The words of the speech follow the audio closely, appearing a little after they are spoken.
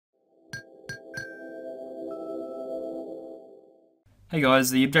Hey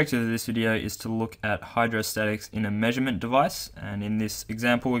guys, the objective of this video is to look at hydrostatics in a measurement device, and in this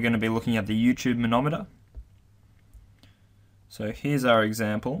example we're going to be looking at the YouTube manometer. So here's our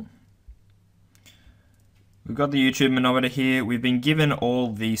example. We've got the YouTube manometer here. We've been given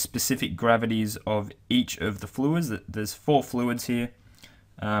all the specific gravities of each of the fluids. There's 4 fluids here,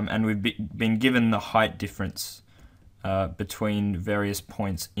 and we've been given the height difference between various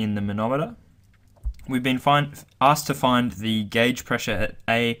points in the manometer. We've been asked to find the gauge pressure at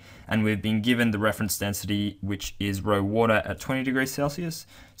A, and we've been given the reference density, which is row water at 20 degrees Celsius.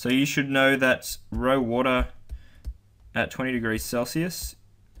 So you should know that row water at 20 degrees Celsius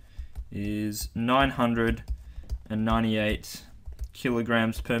is 998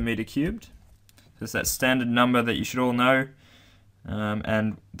 kilograms per meter cubed. That's that standard number that you should all know.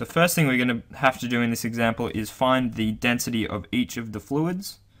 And the first thing we're going to have to do in this example is find the density of each of the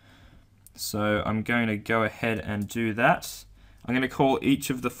fluids. So I'm going to go ahead and do that. I'm going to call each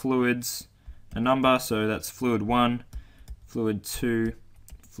of the fluids a number, so that's fluid 1, fluid 2,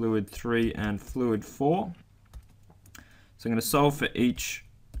 fluid 3, and fluid 4. So I'm going to solve for each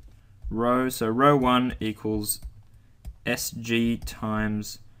row. So row 1 equals Sg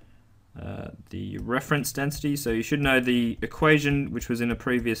times the reference density. So you should know the equation, which was in a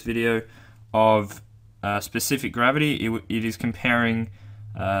previous video, of specific gravity. It is comparing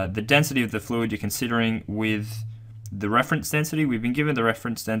the density of the fluid you're considering with the reference density. We've been given the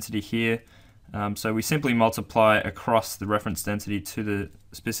reference density here, so we simply multiply across the reference density to the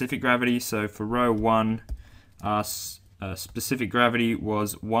specific gravity. So for row 1, our specific gravity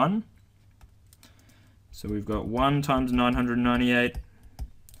was 1. So we've got 1 times 998.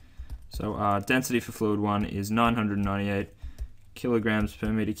 So our density for fluid 1 is 998 kilograms per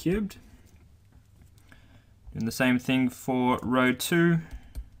meter cubed. And the same thing for row 2.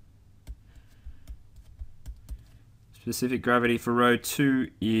 Specific gravity for row 2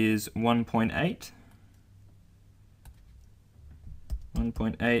 is 1.8.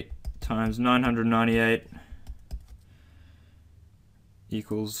 1.8 times 998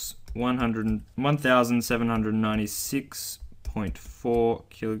 equals 1,796.4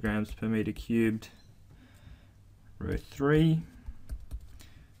 kilograms per meter cubed. Row 3.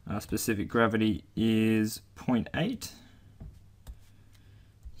 Our specific gravity is 0.8.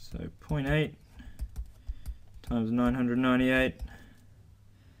 So 0.8 times 998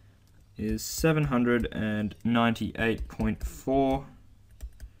 is 798.4,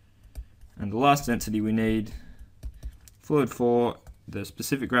 and the last density we need, fluid 4, the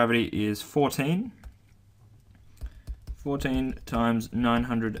specific gravity is 14. 14 times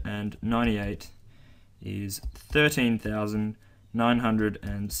 998 is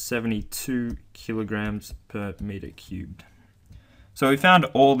 13,972 kilograms per meter cubed. So we found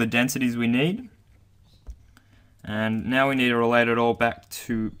all the densities we need. And now we need to relate it all back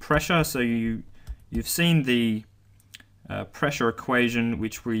to pressure. So you've seen the pressure equation,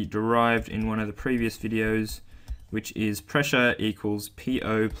 which we derived in one of the previous videos, which is pressure equals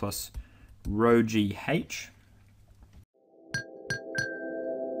PO plus rho GH.